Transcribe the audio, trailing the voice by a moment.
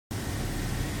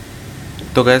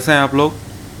तो कैसे हैं आप लोग।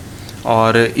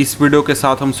 और इस वीडियो के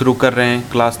साथ हम शुरू कर रहे हैं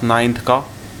क्लास 9th का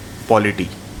पॉलिटी।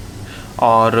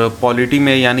 और पॉलिटी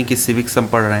में यानी कि सिविक्स हम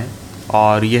पढ़ रहे हैं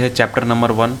और यह है चैप्टर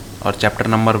नंबर 1 और चैप्टर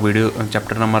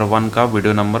नंबर 1 का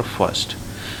वीडियो नंबर 1।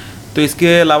 तो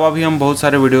इसके अलावा भी हम बहुत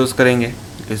सारे वीडियोस करेंगे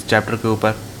इस चैप्टर के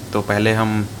ऊपर। तो पहले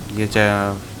हम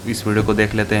इस वीडियो को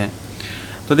देख लेते हैं।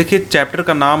 तो देखिए, चैप्टर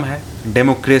का नाम है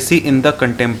democracy in the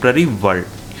contemporary world.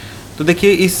 तो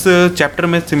देखिए, इस चैप्टर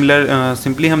में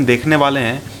सिंपली हम देखने वाले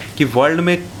हैं कि वर्ल्ड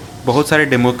में बहुत सारे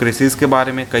डेमोक्रेसीज़ के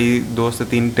बारे में, कई 2 से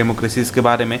 3 डेमोक्रेसीज़ के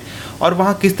बारे में, और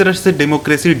वहाँ किस तरह से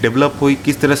डेमोक्रेसी डेवलप हुई,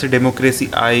 किस तरह से डेमोक्रेसी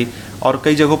आई, और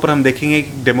कई जगहों पर हम देखेंगे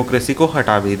कि डेमोक्रेसी को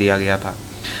हटा भी दिया गया था।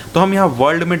 तो हम यहाँ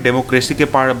वर्ल्ड में डेमोक्रेसी के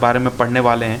बारे में पढ़ने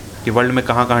वाले हैं कि वर्ल्ड में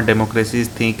कहाँ कहाँ डेमोक्रेसीज़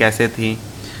थी, कैसे थी,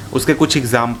 उसके कुछ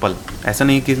एग्जाम्पल। ऐसा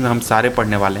नहीं कि हम सारे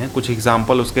पढ़ने वाले हैं, कुछ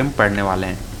एग्जाम्पल उसके हम पढ़ने वाले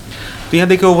हैं। तो यहाँ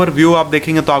देखिए, ओवरव्यू आप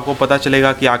देखेंगे तो आपको पता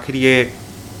चलेगा कि आखिर ये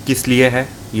किस लिए है,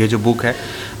 ये जो बुक है।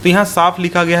 तो यहाँ साफ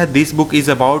लिखा गया है, this book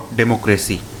is about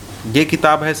democracy. ये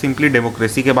किताब है सिंपली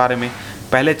डेमोक्रेसी के बारे में।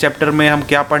 पहले चैप्टर में हम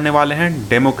क्या पढ़ने वाले हैं,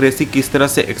 डेमोक्रेसी किस तरह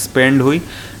से एक्सपेंड हुई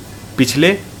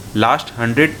पिछले लास्ट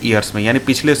 100 ईयर्स में, यानी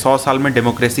पिछले 100 साल में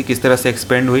डेमोक्रेसी किस तरह से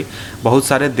एक्सपेंड हुई बहुत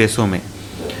सारे देशों में।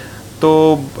 तो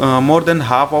more than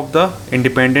half of the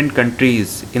independent countries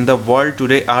in the world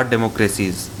today are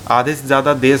democracies. आधे से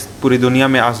ज़्यादा देश पूरी दुनिया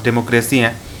में आज डेमोक्रेसी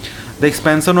हैं। The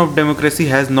expansion of democracy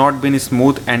has not been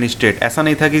smooth and straight. ऐसा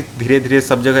नहीं था कि धीरे धीरे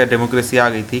सब जगह डेमोक्रेसी आ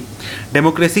गई थी।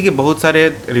 डेमोक्रेसी के बहुत सारे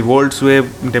रिवोल्ट्स हुए,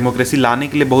 डेमोक्रेसी लाने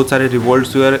के लिए बहुत सारे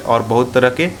रिवोल्ट्स हुए और बहुत तरह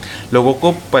के लोगों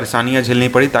को परेशानियाँ झेलनी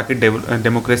पड़ी ताकि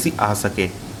डेमोक्रेसी आ सके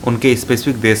उनके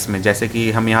स्पेसिफिक देश में। जैसे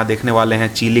कि हम यहाँ देखने वाले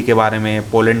हैं चिली के बारे में,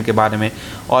 पोलैंड के बारे में,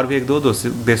 और भी 1-2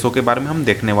 देशों के बारे में हम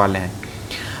देखने वाले हैं।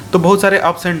 तो बहुत सारे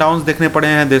अप्स एंड डाउन्स देखने पड़े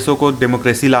हैं देशों को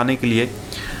डेमोक्रेसी लाने के लिए।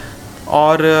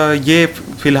 और ये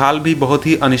फ़िलहाल भी बहुत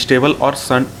ही अनस्टेबल और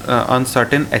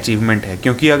अनसर्टेन अचीवमेंट है,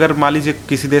 क्योंकि अगर मान लीजिए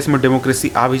किसी देश में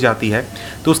डेमोक्रेसी आ भी जाती है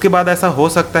तो उसके बाद ऐसा हो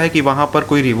सकता है कि वहाँ पर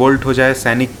कोई रिवोल्ट हो जाए,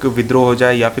 सैनिक विद्रोह हो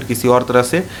जाए, या फिर किसी और तरह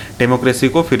से डेमोक्रेसी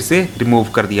को फिर से रिमूव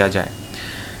कर दिया जाए।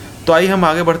 तो आइए हम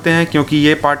आगे बढ़ते हैं, क्योंकि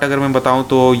ये पार्ट अगर मैं बताऊं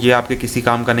तो ये आपके किसी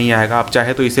काम का नहीं आएगा। आप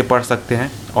चाहे तो इसे पढ़ सकते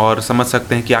हैं और समझ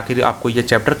सकते हैं कि आखिर आपको ये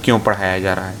चैप्टर क्यों पढ़ाया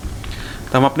जा रहा है।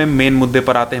 तो हम अपने मेन मुद्दे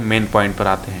पर आते हैं, मेन पॉइंट पर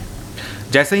आते हैं।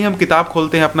 जैसे ही हम किताब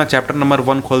खोलते हैं, अपना चैप्टर नंबर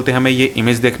 1 खोलते हैं, हमें ये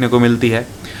इमेज देखने को मिलती है।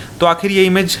 तो आखिर ये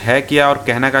इमेज है क्या और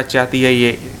कहना क्या चाहती है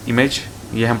ये इमेज,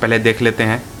 ये हम पहले देख लेते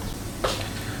हैं।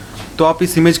 तो आप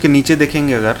इस इमेज के नीचे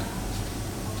देखेंगे अगर,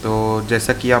 तो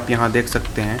जैसा कि आप यहाँ देख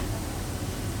सकते हैं,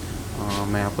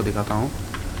 मैं आपको दिखाता हूँ।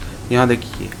 यहाँ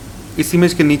देखिए, इस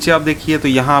इमेज के नीचे आप देखिए तो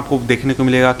यहाँ आपको देखने को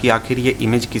मिलेगा कि आखिर ये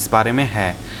इमेज किस बारे में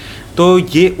है। तो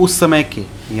ये उस समय के,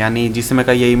 यानी जिस समय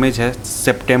का ये इमेज है,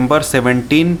 सितंबर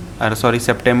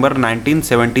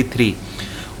 1973,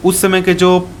 उस समय के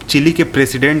जो चिली के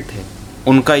प्रेसिडेंट थे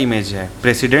उनका इमेज है।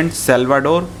 प्रेसिडेंट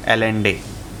सैल्वाडोर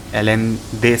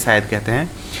एलेंडे शायद कहते हैं,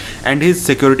 and his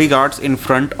security guards in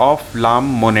front of La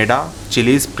मोनेडा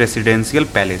chillies presidential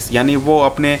palace. यानी वो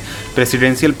अपने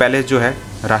प्रेसिडेंशियल पैलेस जो है,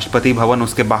 राष्ट्रपति भवन,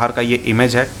 उसके बाहर का ये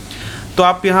इमेज है। तो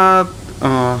आप यहाँ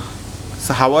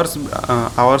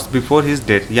आवर्स बिफोर हिज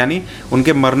डेथ, यानी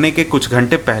उनके मरने के कुछ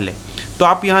घंटे पहले। तो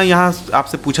आप यहाँ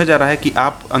आपसे पूछा जा रहा है कि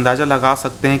आप अंदाज़ा लगा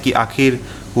सकते हैं कि आखिर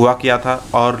हुआ क्या था,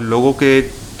 और लोगों के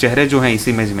चेहरे जो हैं इस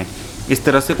इमेज में इस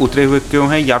तरह से उतरे हुए क्यों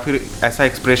हैं, या फिर ऐसा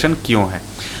एक्सप्रेशन क्यों है।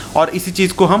 और इसी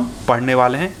चीज़ को हम पढ़ने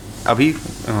वाले हैं अभी,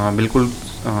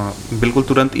 बिल्कुल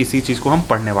तुरंत इसी चीज़ को हम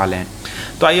पढ़ने वाले हैं।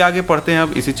 तो आइए आगे पढ़ते हैं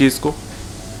अब इसी चीज़ को।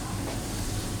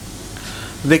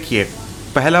 देखिए,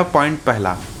 पहला पॉइंट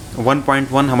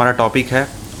 1.1 हमारा टॉपिक है,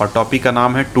 और टॉपिक का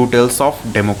नाम है टू टेल्स ऑफ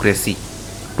डेमोक्रेसी।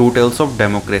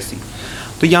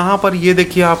 तो यहाँ पर ये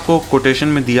देखिए, आपको कोटेशन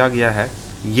में दिया गया है,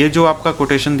 ये जो आपका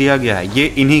कोटेशन दिया गया है, ये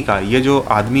इन्हीं का, ये जो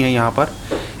आदमी है यहाँ पर,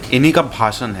 इन्हीं का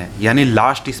भाषण है, यानी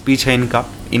लास्ट स्पीच है इनका।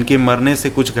 इनके मरने से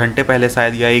कुछ घंटे पहले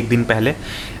शायद, या 1 दिन पहले,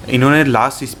 इन्होंने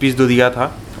लास्ट स्पीच जो दिया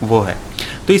था वो है।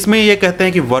 तो इसमें ये कहते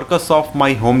हैं कि workers of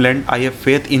my homeland, I have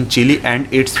faith in Chile and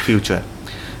its future.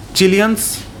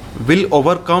 चिलियंस will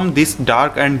overcome this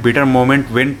dark and bitter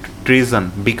moment when treason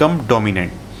become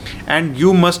dominant, and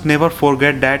you must never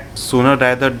forget that sooner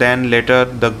rather than later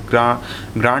the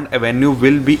grand avenue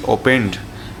will be opened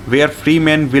where free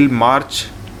men will march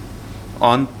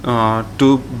on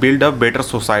to build a better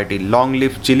society. Long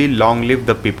live Chile, long live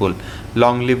the people,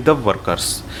 long live the workers.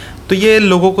 तो ये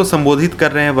लोगों को संबोधित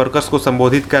कर रहे हैं, workers को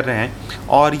संबोधित कर रहे हैं,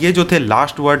 और ये जो थे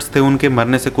लास्ट वर्ड्स थे उनके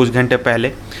मरने से कुछ घंटे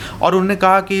पहले। और उन्होंने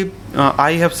कहा कि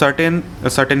I have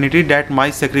certainty that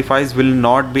my sacrifice will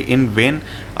not be in when.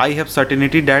 I have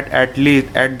certainty that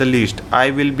at the least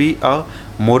I will be a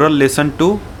moral lesson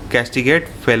to कैस्टिगेट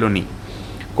felony,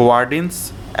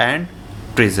 कोवार्डिंस and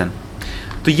prison.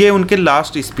 तो ये उनके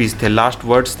लास्ट स्पीच थे, लास्ट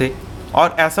वर्ड्स थे,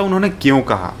 और ऐसा उन्होंने क्यों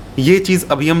कहा ये चीज़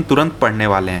अभी हम तुरंत पढ़ने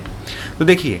वाले हैं। तो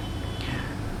देखिए,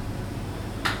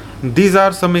 these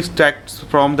are some extracts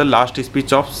from the last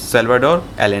speech of Salvador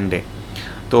Allende.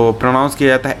 तो प्रोनाउंस किया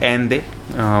जाता है एंडे,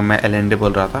 मैं एलेंडे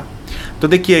बोल रहा था। तो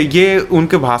देखिए, ये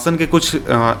उनके भाषण के कुछ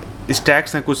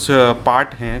स्टैक्स हैं, कुछ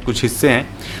पार्ट हैं, कुछ हिस्से हैं।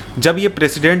 जब ये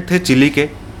प्रेसिडेंट थे चिली के,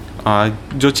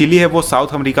 जो चिली है वो साउथ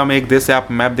अमेरिका में एक देश है, आप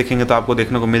मैप देखेंगे तो आपको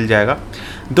देखने को मिल जाएगा।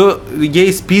 तो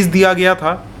ये स्पीच दिया गया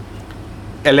था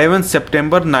 11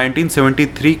 सितंबर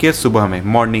 1973 के सुबह में,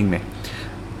 मॉर्निंग में।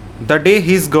 The day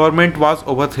his government was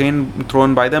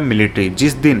overthrown by the military,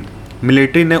 जिस दिन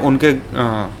मिलिट्री ने उनके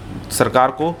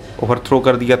सरकार को ओवरथ्रो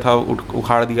कर दिया था,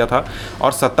 उखाड़ दिया था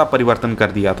और सत्ता परिवर्तन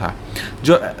कर दिया था।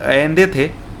 जो एंदे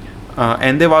थे,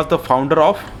 एंदे was the founder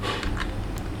of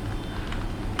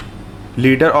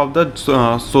leader of the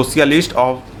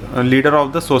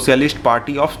socialist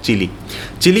party of chilli.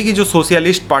 Chilli की जो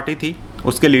सोशलिस्ट पार्टी थी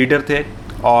उसके लीडर थे,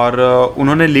 और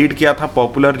उन्होंने लीड किया था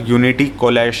popular unity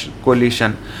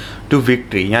collision to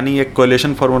victory, यानी एक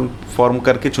कोलिशन फॉर्म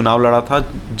करके चुनाव लड़ा था,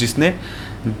 जिसने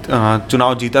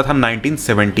चुनाव जीता था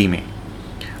 1970 में।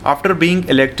 After being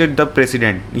elected the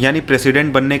president, यानी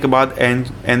प्रेसिडेंट बनने के बाद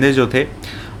एंदे जो थे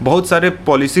बहुत सारे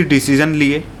पॉलिसी डिसीजन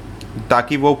लिए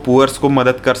ताकि वो पुअर्स को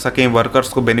मदद कर सकें, वर्कर्स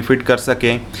को बेनिफिट कर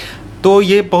सकें। तो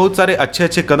ये बहुत सारे अच्छे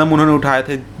अच्छे कदम उन्होंने उठाए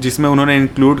थे, जिसमें उन्होंने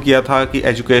इंक्लूड किया था कि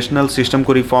एजुकेशनल सिस्टम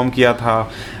को रिफॉर्म किया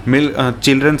था,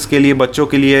 चिल्ड्रंस के लिए, बच्चों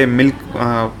के लिए मिल्क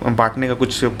बांटने का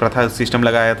कुछ प्रथा सिस्टम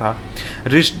लगाया था।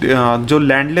 जो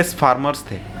लैंडलेस फार्मर्स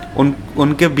थे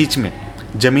उनके बीच में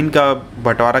ज़मीन का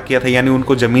बंटवारा किया था, यानी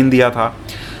उनको ज़मीन दिया था।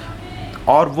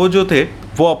 और वो जो थे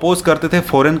वो अपोज करते थे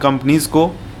फॉरेन कंपनीज़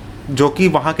को, जो कि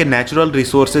वहाँ के नेचुरल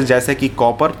रिसोर्सेज जैसे कि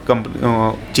कॉपर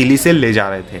चिली से ले जा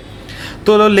रहे थे।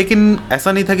 तो लेकिन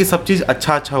ऐसा नहीं था कि सब चीज़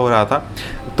अच्छा हो रहा था।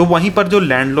 तो वहीं पर जो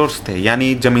लैंडलॉर्ड्स थे,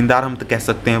 यानी ज़मींदार हम तो कह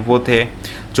सकते हैं, वो थे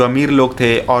जो अमीर लोग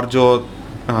थे, और जो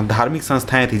धार्मिक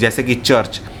संस्थाएं थी जैसे कि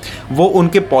चर्च, वो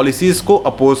उनके पॉलिसीज़ को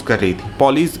अपोज कर रही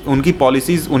थी। उनकी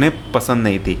पॉलिसीज़ उन्हें पसंद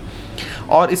नहीं थी।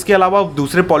 और इसके अलावा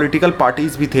दूसरे पॉलिटिकल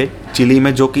पार्टीज़ भी थे चिली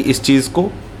में जो कि इस चीज़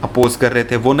को अपोज कर रहे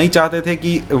थे। वो नहीं चाहते थे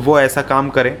कि वो ऐसा काम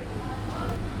करें।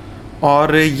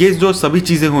 और ये जो सभी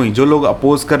चीज़ें हुई, जो लोग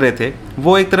अपोज कर रहे थे,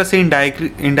 वो एक तरह से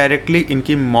इनडायरेक्टली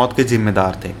इनकी मौत के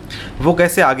जिम्मेदार थे। वो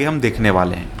कैसे, आगे हम देखने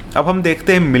वाले हैं। अब हम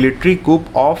देखते हैं मिलिट्री कूप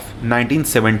ऑफ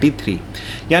 1973,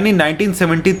 यानी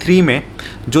 1973 में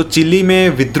जो चिली में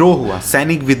विद्रोह हुआ,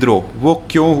 सैनिक विद्रोह, वो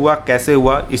क्यों हुआ, कैसे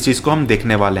हुआ, इस चीज़ को हम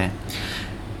देखने वाले हैं।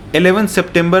 11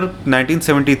 सितंबर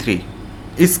 1973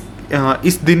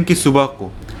 इस दिन की सुबह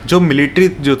को जो मिलिट्री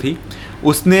जो थी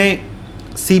उसने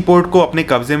सी पोर्ट को अपने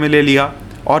कब्जे में ले लिया,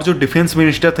 और जो डिफेंस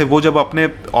मिनिस्टर थे वो जब अपने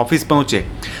ऑफिस पहुंचे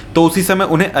तो उसी समय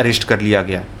उन्हें अरेस्ट कर लिया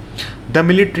गया। द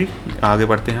मिलिट्री, आगे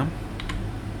बढ़ते हैं हम।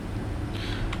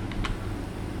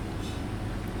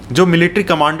 जो मिलिट्री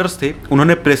कमांडर्स थे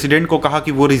उन्होंने प्रेसिडेंट को कहा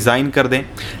कि वो रिज़ाइन कर दें,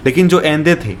 लेकिन जो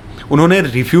एंदे थे उन्होंने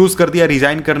रिफ्यूज़ कर दिया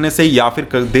रिज़ाइन करने से या फिर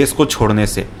देश को छोड़ने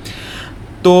से।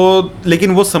 तो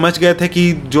लेकिन वो समझ गए थे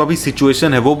कि जो अभी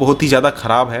सिचुएशन है वो बहुत ही ज़्यादा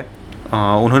ख़राब है।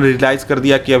 उन्होंने रियलाइज़ कर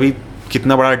दिया कि अभी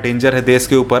कितना बड़ा डेंजर है देश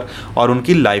के ऊपर और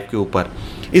उनकी लाइफ के ऊपर।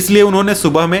 इसलिए उन्होंने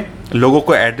सुबह में लोगों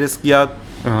को एड्रेस किया,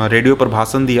 रेडियो पर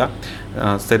भाषण दिया,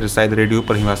 शायद रेडियो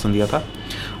पर ही भाषण दिया था,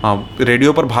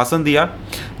 रेडियो पर भाषण दिया,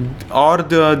 और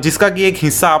जिसका कि एक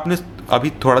हिस्सा आपने अभी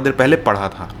थोड़ा देर पहले पढ़ा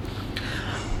था।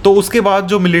 तो उसके बाद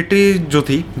जो मिलिट्री जो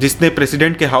थी, जिसने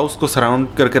प्रेसिडेंट के हाउस को सराउंड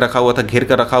करके रखा हुआ था, घेर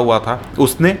कर रखा हुआ था,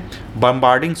 उसने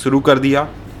बम्बार्डिंग शुरू कर दिया,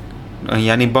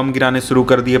 यानी बम गिराने शुरू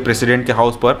कर दिए प्रेसिडेंट के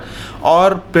हाउस पर।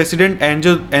 और प्रेसिडेंट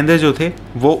एंदे जो थे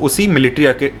वो उसी मिलिट्री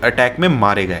अटैक में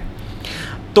मारे गए।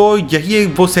 तो यही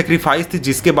वो सेक्रीफाइस थी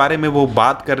जिसके बारे में वो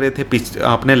बात कर रहे थे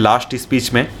अपने लास्ट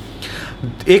स्पीच में।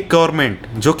 एक गवर्नमेंट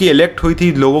जो कि इलेक्ट हुई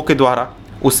थी लोगों के द्वारा,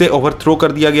 उसे ओवरथ्रो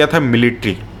कर दिया गया था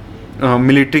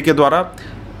मिलिट्री के द्वारा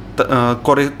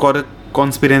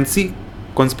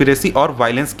कॉन्स्पिरेसी और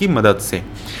वायलेंस की मदद से।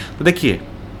 तो देखिए,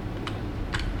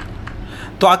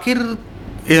 तो आखिर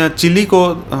चिली को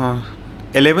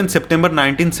 11 सितंबर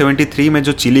 1973 में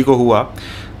जो चिली को हुआ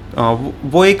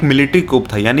वो एक मिलिट्री कूप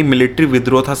था, यानी मिलिट्री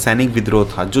विद्रोह था, सैनिक विद्रोह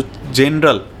था, जो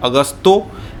जनरल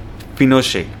अगस्तो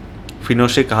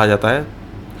पिनोशे कहा जाता है,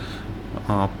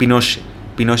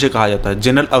 पिनोशे कहा जाता है,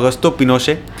 जनरल अगस्तो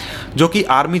पिनोशे, जो कि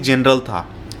आर्मी जनरल था,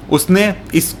 उसने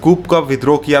इस कूप का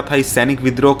विद्रोह किया था, इस सैनिक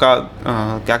विद्रोह का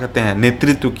क्या कहते हैं,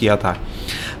 नेतृत्व किया था।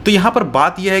 तो यहाँ पर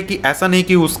बात यह है कि ऐसा नहीं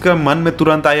कि उसका मन में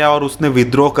तुरंत आया और उसने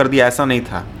विद्रोह कर दिया, ऐसा नहीं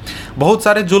था। बहुत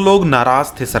सारे जो लोग नाराज़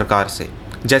थे सरकार से,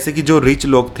 जैसे कि जो रिच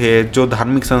लोग थे, जो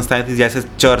धार्मिक संस्थाएं थी जैसे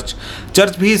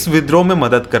चर्च भी इस विद्रोह में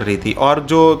मदद कर रही थी, और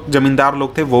जो जमींदार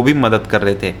लोग थे वो भी मदद कर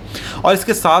रहे थे। और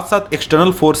इसके साथ साथ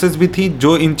एक्सटर्नल फोर्सेस भी थी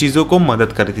जो इन चीज़ों को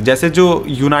मदद कर रही थी। जैसे जो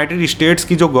यूनाइटेड स्टेट्स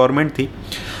की जो गवर्नमेंट थी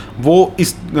वो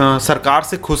इस सरकार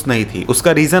से खुश नहीं थी।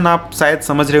 उसका रीज़न आप शायद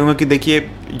समझ रहे होंगे कि देखिए,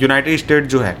 यूनाइटेड स्टेट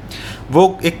जो है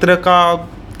वो एक तरह का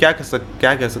क्या कह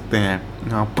सकते हैं,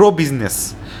 प्रो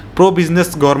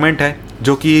बिजनेस गवर्नमेंट है,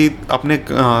 जो कि अपने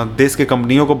देश के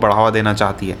कंपनियों को बढ़ावा देना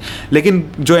चाहती है।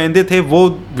 लेकिन जो एंदे थे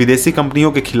वो विदेशी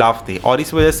कंपनियों के खिलाफ थे, और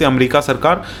इस वजह से अमेरिका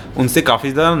सरकार उनसे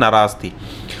काफ़ी ज़्यादा नाराज़ थी।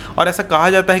 और ऐसा कहा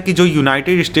जाता है कि जो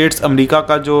यूनाइटेड स्टेट्स अमेरिका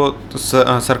का जो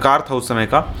सरकार था उस समय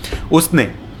का,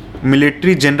 उसने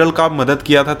मिलिट्री जनरल का मदद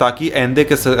किया था ताकि एंदे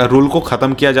के रूल को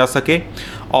ख़त्म किया जा सके,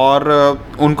 और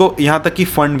उनको यहाँ तक कि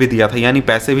फ़ंड भी दिया था, यानी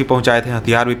पैसे भी पहुँचाए थे,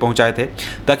 हथियार भी पहुँचाए थे,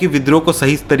 ताकि विद्रोह को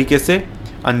सही तरीके से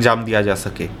अंजाम दिया जा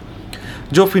सके।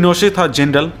 जो फिनोशे था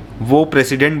जनरल, वो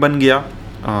प्रेसिडेंट बन गया,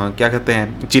 क्या कहते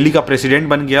हैं, चिली का प्रेसिडेंट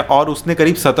बन गया, और उसने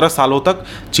करीब 17 सालों तक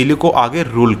चिली को आगे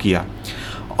रूल किया।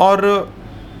 और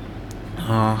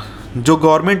जो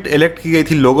गवर्नमेंट इलेक्ट की गई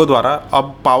थी लोगों द्वारा,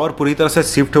 अब पावर पूरी तरह से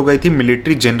शिफ्ट हो गई थी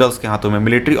मिलिट्री जनरल्स के हाथों में,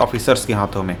 मिलिट्री ऑफिसर्स के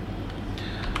हाथों में।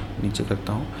 नीचे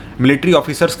करता हूँ, मिलिट्री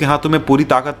ऑफिसर्स के हाथों में पूरी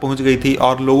ताकत पहुंच गई थी,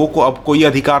 और लोगों को अब कोई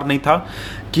अधिकार नहीं था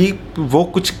कि वो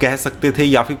कुछ कह सकते थे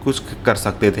या फिर कुछ कर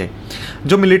सकते थे।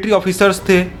 जो मिलिट्री ऑफिसर्स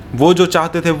थे वो जो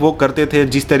चाहते थे वो करते थे,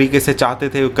 जिस तरीके से चाहते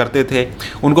थे वो करते थे।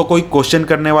 उनको कोई क्वेश्चन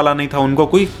करने वाला नहीं था, उनको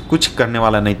कोई कुछ करने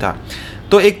वाला नहीं था।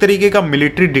 तो एक तरीके का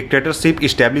मिलिट्री डिक्टेटरशिप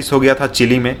इस्टेब्लिश हो गया था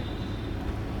चिली में।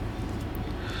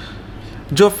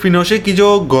 जो फिनोशे की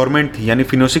जो गवर्नमेंट थी, यानी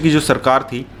फिनोशे की जो सरकार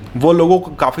थी, वो लोगों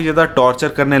को काफ़ी ज़्यादा टॉर्चर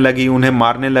करने लगी, उन्हें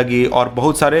मारने लगी, और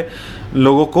बहुत सारे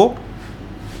लोगों को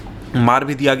मार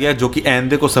भी दिया गया जो कि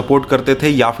एंदे को सपोर्ट करते थे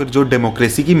या फिर जो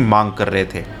डेमोक्रेसी की मांग कर रहे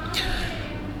थे।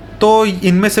 तो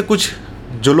इनमें से कुछ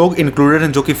जो लोग इंक्लूडेड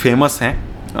हैं जो कि फेमस हैं,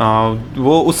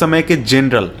 वो उस समय के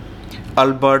जनरल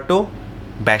अल्बर्टो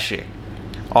बैशे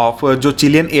ऑफ, जो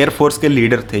चिलियन एयरफोर्स के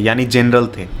लीडर थे, यानी जनरल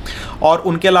थे। और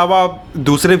उनके अलावा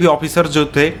दूसरे भी ऑफिसर जो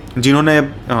थे जिन्होंने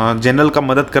जनरल का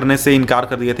मदद करने से इनकार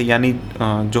कर दिए थे, यानी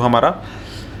जो हमारा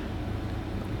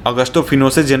अगस्टो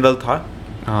फिनोसे जनरल था,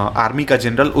 आर्मी का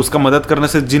जनरल, उसका मदद करने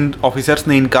से जिन ऑफिसर्स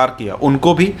ने इनकार किया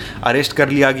उनको भी अरेस्ट कर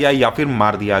लिया गया या फिर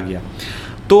मार दिया गया।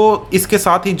 तो इसके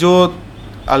साथ ही जो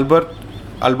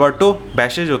अल्बर्टो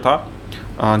बैशे जो था,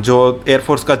 जो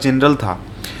एयरफोर्स का जनरल था,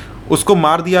 उसको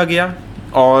मार दिया गया,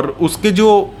 और उसके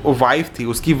जो वाइफ थी,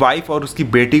 उसकी वाइफ और उसकी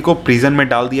बेटी को प्रिजन में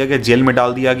डाल दिया गया, जेल में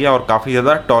डाल दिया गया, और काफ़ी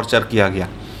ज़्यादा टॉर्चर किया गया।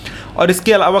 और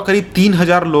इसके अलावा करीब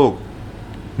 3000 लोग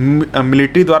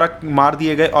मिलिट्री द्वारा मार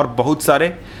दिए गए, और बहुत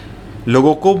सारे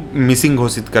लोगों को मिसिंग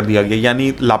घोषित कर दिया गया,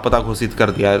 यानी लापता घोषित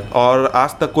कर दिया। और आज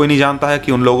तक कोई नहीं जानता है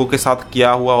कि उन लोगों के साथ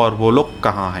क्या हुआ और वो लोग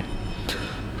कहाँ हैं।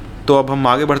 तो अब हम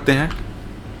आगे बढ़ते हैं।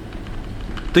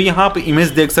 तो यहाँ आप इमेज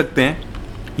देख सकते हैं।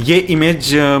 ये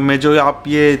इमेज में जो आप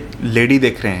ये लेडी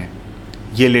देख रहे हैं,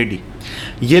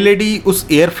 ये लेडी उस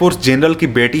एयरफोर्स जनरल की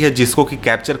बेटी है जिसको कि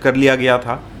कैप्चर कर लिया गया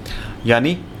था,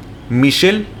 यानी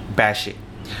मिशेल बैशे,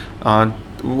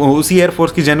 उसी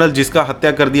एयरफोर्स की जनरल जिसका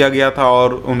हत्या कर दिया गया था,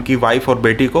 और उनकी वाइफ और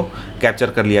बेटी को कैप्चर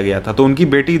कर लिया गया था। तो उनकी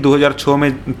बेटी 2006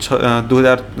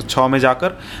 में जाकर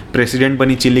प्रेसिडेंट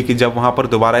बनी चिली की, जब वहाँ पर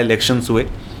दोबारा इलेक्शंस हुए।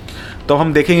 तो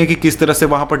हम देखेंगे कि किस तरह से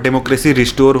वहाँ पर डेमोक्रेसी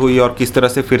रिस्टोर हुई और किस तरह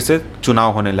से फिर से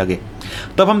चुनाव होने लगे।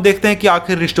 तब हम देखते हैं कि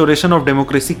आखिर रिस्टोरेशन ऑफ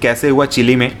डेमोक्रेसी कैसे हुआ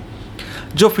चिली में।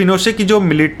 जो फिनोशे की जो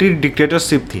मिलिट्री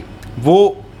डिक्टेटरशिप थी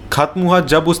वो ख़त्म हुआ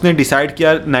जब उसने डिसाइड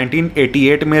किया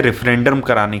 1988 में रेफरेंडम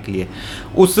कराने के लिए।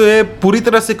 उसे पूरी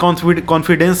तरह से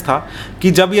कॉन्फिडेंस था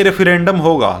कि जब ये रेफरेंडम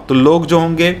होगा तो लोग जो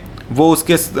होंगे वो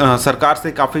उसके सरकार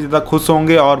से काफ़ी ज़्यादा खुश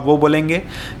होंगे, और वो बोलेंगे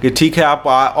कि ठीक है, आप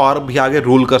और भी आगे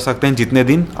रूल कर सकते हैं जितने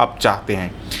दिन आप चाहते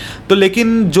हैं। तो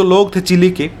लेकिन जो लोग थे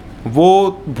चिली के,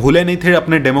 वो भूले नहीं थे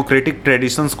अपने डेमोक्रेटिक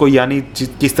ट्रेडिशंस को, यानी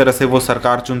किस तरह से वो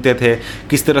सरकार चुनते थे,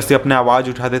 किस तरह से अपने आवाज़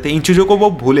उठाते थे, इन चीज़ों को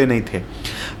वो भूले नहीं थे।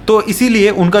 तो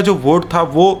इसीलिए उनका जो वोट था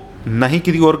वो नहीं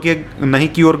की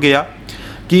ओर गया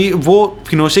कि वो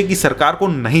फिनोशे की सरकार को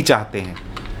नहीं चाहते हैं।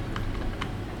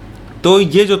 तो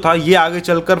ये जो था, ये आगे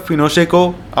चलकर फिनोशे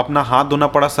को अपना हाथ धोना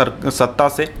पड़ा सत्ता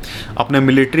से, अपने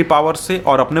मिलिट्री पावर से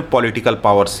और अपने पॉलिटिकल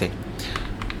पावर से।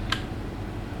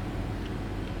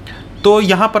 तो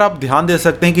यहाँ पर आप ध्यान दे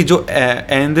सकते हैं कि जो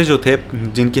एंदे जो थे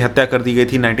जिनकी हत्या कर दी गई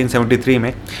थी 1973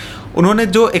 में, उन्होंने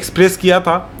जो एक्सप्रेस किया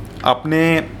था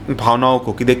अपने भावनाओं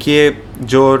को कि देखिए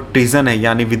जो ट्रीजन है,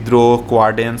 यानी विद्रोह,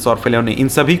 क्वार्डेंस और फेलोनी, इन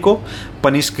सभी को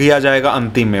पनिश किया जाएगा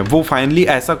अंतिम में। वो फाइनली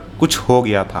ऐसा कुछ हो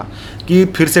गया था कि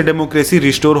फिर से डेमोक्रेसी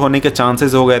रिस्टोर होने के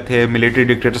चांसेस हो गए थे, मिलिट्री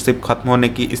डिक्टेटरशिप ख़त्म होने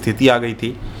की स्थिति आ गई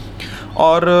थी।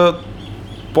 और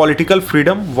पॉलिटिकल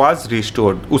फ्रीडम वाज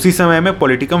रिस्टोर्ड, उसी समय में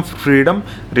पॉलिटिकल फ्रीडम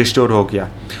रिस्टोर हो गया।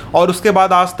 और उसके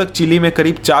बाद आज तक चिली में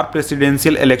करीब 4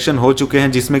 प्रेसिडेंशियल इलेक्शन हो चुके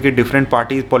हैं, जिसमें कि different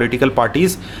parties, political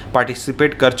parties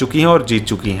participate कर चुकी हैं और जीत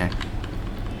चुकी हैं।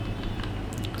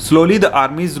 Slowly the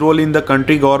army's role in the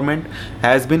country government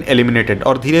has been eliminated,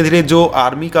 और धीरे धीरे जो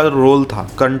आर्मी का रोल था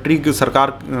कंट्री की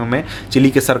सरकार में,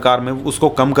 चिली के सरकार में, उसको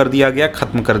कम कर दिया गया,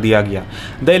 ख़त्म कर दिया गया।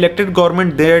 The elected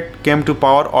government that came to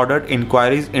power ordered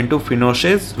inquiries into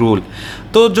Pinochet's rule,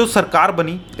 तो जो सरकार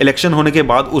बनी इलेक्शन होने के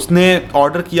बाद, उसने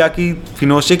ऑर्डर किया कि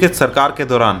फिनोशे के सरकार के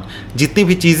दौरान जितनी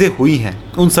भी चीज़ें हुई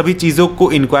हैं उन सभी चीज़ों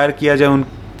को इंक्वायर किया जाए, उन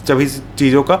सभी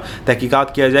चीज़ों का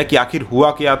तहकीकात किया जाए कि आखिर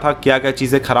हुआ क्या था, क्या क्या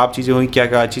चीज़ें ख़राब चीज़ें हुई, क्या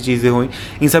क्या अच्छी चीज़ें हुई,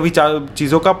 इन सभी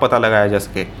चीज़ों का पता लगाया जा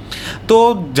सके।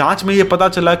 तो जांच में ये पता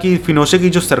चला कि फिनोशे की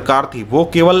जो सरकार थी वो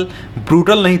केवल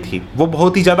ब्रूटल नहीं थी, वो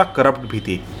बहुत ही ज़्यादा करप्ट भी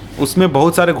थी। उसमें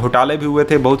बहुत सारे घोटाले भी हुए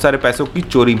थे, बहुत सारे पैसों की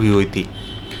चोरी भी हुई थी।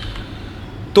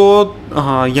 तो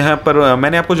हाँ, यहाँ पर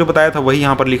मैंने आपको जो बताया था वही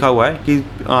यहाँ पर लिखा हुआ है कि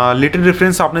लिटिल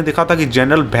रेफरेंस आपने देखा था कि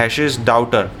जनरल भैशेस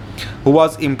daughter who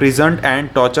was imprisoned and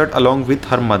tortured along with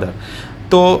her mother,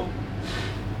 तो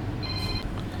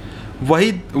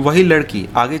वही लड़की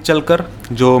आगे चलकर,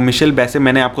 जो मिशेल बैसे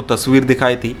मैंने आपको तस्वीर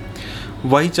दिखाई थी,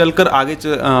 वही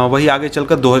आगे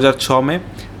चलकर 2006 में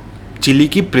चिली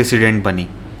की प्रेसिडेंट बनी।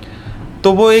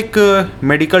 तो वो एक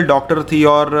मेडिकल डॉक्टर थी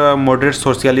और मॉडरेट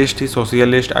सोशलिस्ट थी,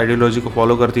 सोशलिस्ट आइडियोलॉजी को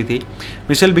फॉलो करती थी।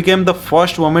 Michelle became the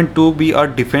first woman to be a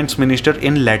defence minister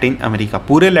in Latin America,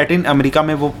 पूरे लैटिन अमेरिका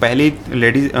में वो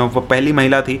पहली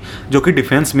महिला थी जो कि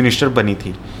डिफेंस मिनिस्टर बनी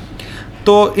थी।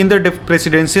 तो in the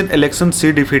presidential election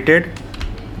she defeated,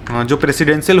 जो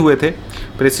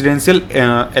प्रेसिडेंशियल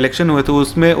इलेक्शन हुए थे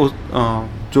उसमें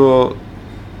जो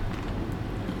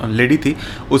लेडी थी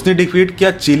उसने डिफीट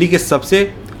किया चिली के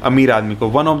सबसे अमीर आदमी को,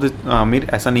 वन ऑफ द अमीर,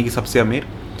 ऐसा नहीं कि सबसे अमीर।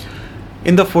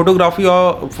 In the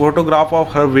photograph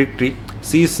of her victory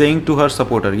C is saying to her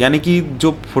supporter, यानी कि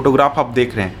जो फोटोग्राफ आप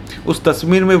देख रहे हैं उस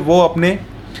तस्वीर में वो अपने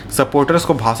सपोर्टर्स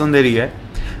को भाषण दे रही है।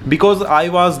 Because I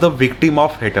was the victim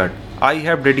of hatred, I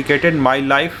have dedicated my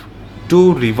life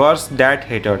to reverse that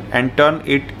hatred and turn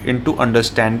it into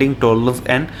understanding, tolerance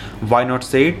and why not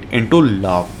say it into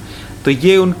love. तो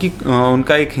ये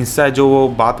उनका एक हिस्सा है जो वो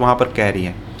बात वहाँ पर कह रही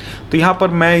है। तो यहाँ पर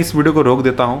मैं इस वीडियो को रोक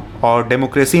देता हूँ और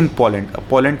डेमोक्रेसी इन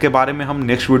पोलैंड के बारे में हम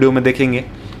नेक्स्ट वीडियो में देखेंगे।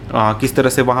 किस तरह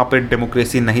से वहाँ पर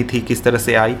डेमोक्रेसी नहीं थी, किस तरह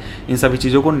से आई, इन सभी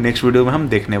चीज़ों को नेक्स्ट वीडियो में हम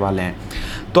देखने वाले हैं।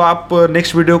 तो आप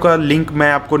नेक्स्ट वीडियो का लिंक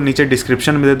मैं आपको नीचे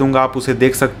डिस्क्रिप्शन में दे दूंगा, आप उसे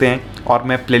देख सकते हैं, और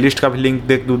मैं प्लेलिस्ट का भी लिंक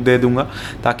दे दूंगा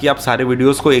ताकि आप सारे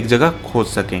वीडियोस को एक जगह खोज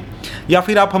सकें। या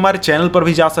फिर आप हमारे चैनल पर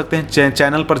भी जा सकते हैं,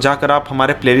 चैनल पर जाकर आप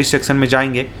हमारे प्लेलिस्ट सेक्शन में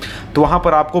जाएंगे तो वहाँ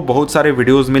पर आपको बहुत सारे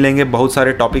वीडियोज़ मिलेंगे, बहुत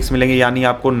सारे टॉपिक्स मिलेंगे, यानी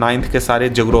आपको 9th के सारे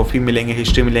ज्योग्राफी मिलेंगे,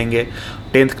 हिस्ट्री मिलेंगे,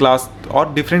 10th क्लास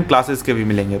और डिफरेंट क्लासेस के भी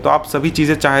मिलेंगे। तो आप सभी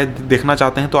चीज़ें चाहे देखना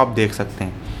चाहते हैं तो आप देख सकते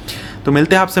हैं। तो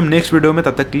मिलते हैं आपसे नेक्स्ट वीडियो में,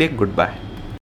 तब तक के लिए गुड बाय।